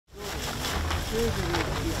მე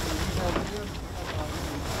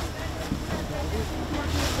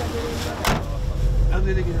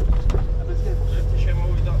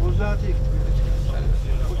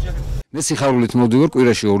სიხარულით მოვდივარ,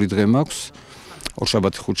 კვირაში 2 დღე მაქვს,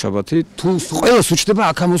 ორშაბათი, ხუთშაბათი. თუ ყველას უჩნდება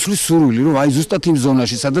აქ ამოსვლის სურვილი, რომ აი ზუსტად იმ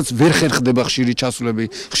ზონაში, სადაც ვერ ხერხდება ხშირი ჩასვლები,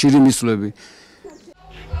 ხშირი მისვლები.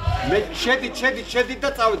 მე შედით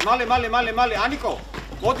და წავით. მალე, ანიკო,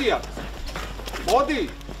 მოდია. მოდი.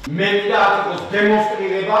 მე მინდა აკეთოს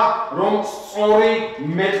დემონსტრირება, რომ სწორი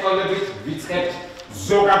მეტყოლებით ვიწყებთ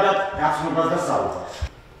ზოგადად გაცნობას და საუბარს.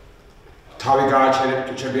 თავი გააჩერეთ,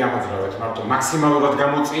 ტუჩები ამოძრავეთ, მარტო მაქსიმალურად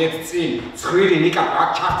გამოწიეთ წინ. ცხვირი, ნიკა, აქ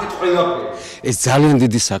ჩართეთ ყველაფერი. ეს ძალიან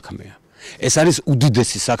დიდი საქმეა. ეს არის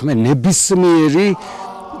უდიდესი საქმე ნებისმიერი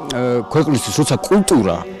ქვეყნისთვის, როცა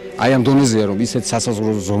კულტურა აი ამ დონეზეა, რომ ისეთ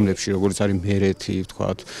სასაზღვრო ზონებში, როგორც არის მერეთი,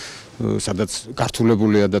 ვთქვათ, სადაც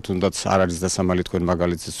გართულებულია და თუნდაც არ არის დასამალი თქვენ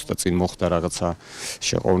მაგალითად ცოტა წინ მოხდა რაღაცა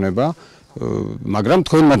შეყოვნება, მაგრამ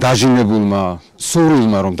თქვენმა დაჟინებულმა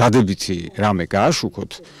სურვილმა რომ დადებითი რამე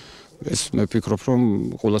გააშუქოთ, ეს მე ვფიქრობ, რომ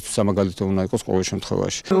ყოველთვის სამაგალითო უნდა იყოს ყოველ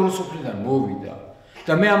შემთხვევაში. რუსოფლიდან მოვიდა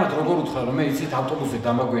და მე ამათ როგორ უთხრა, რომ მე იცით ავტობუსზე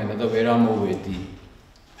დამაგვიანდა და ვერ ამოვედი.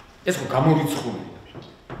 ეს ხო გამორიცხულია.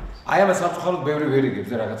 აი ამას სამწუხაროდ ბევრი ვერ იგებს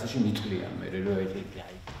და რაღაცაში მიტყვიან მე რომ აი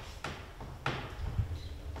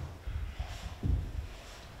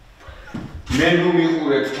მე ნუ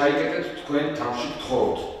მიყურეთ, ჩაიკეტეთ თქვენ თავში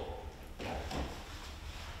გთხოვთ.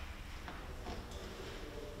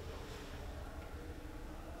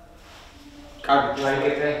 კარგი,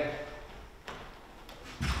 ჩაიკეტე.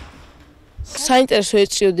 საინტერესო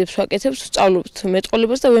ეწიოდებს ვაკეთებთ, ვსწავლობთ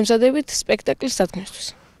მეტყოლებას და ვემზადებით სპექტაკლის დადგმისთვის.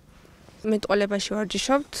 მეტყოლებაში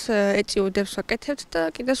ვარჯიშობთ, ეწიოდებს ვაკეთებთ და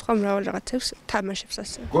კიდევ სხვა მრავალ რაღაცებს თამაშებს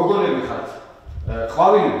ასევე. გოგონები ხართ,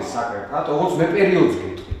 ყვავილების საკრეფად, როგორც მე პერიოდს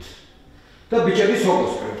გეტყვით. და ბიჭების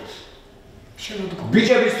ოკოსკრებთ.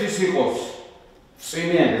 ბიჭებისთვის იყოს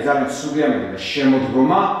წვიმიანი და ძალიან სულიამიანი და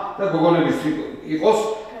შემოდგომა და გოგონებისთვის იყოს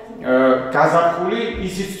გაზაფხული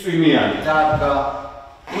ისიც წვიმიანი. და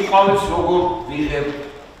იყავით როგორ ვიღებ.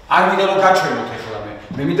 არ მინდა რომ გაჩვენოთ ახლა მე.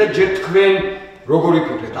 მე მინდა ჯერ თქვენ როგორ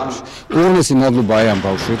იფიქრეთ ამ უღრმესი მადლობა აი ამ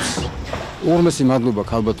ბავშვებს. უღრმესი მადლობა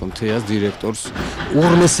ქალბატონ თეას დირექტორს.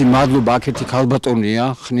 უღრმესი მადლობა აქეთი ქალბატონია,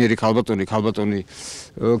 ხნიერი ქალბატონი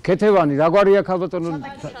ქეთევანი, რა გვარია ქალბატონო?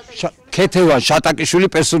 ქეთევან შატაკიშვილი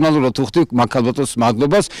პერსონალურად უხდი მაგ ქალბატონს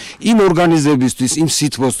მადლობას იმ ორგანიზებისთვის, იმ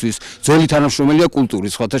სითბოსთვის, ძველი თანამშრომელია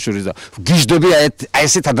კულტურის სხვათა შორის და გიждები აი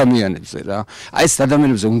ესეთ ადამიანებზე რა. აი ეს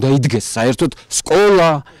ადამიანებზე უნდა იდგეს საერთოდ სკოლა,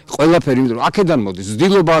 ყველაფერი, იმიტომ რომ აქედან მოდის,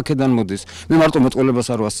 ზრდილობა აქედან მოდის. მე მარტო მეტყოლებას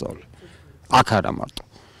არ ვასწავლე. აქ არა მარტო.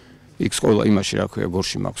 იქ სკოლა იმაში რა ქვია,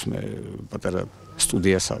 გორში მაქვს მე პატარა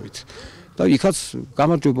სტუდიასავით. და იქაც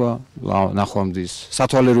გამარჯობა ნახვამდის,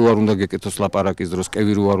 სათვალე რო არ უნდა გეკეთოს ლაპარაკის დროს,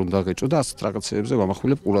 კევი რო არ უნდა გეჭო და ასეთ რაღაცებზე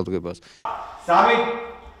ვამახვილებ ყურადღებას. 3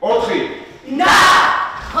 4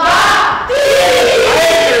 ნახვამდი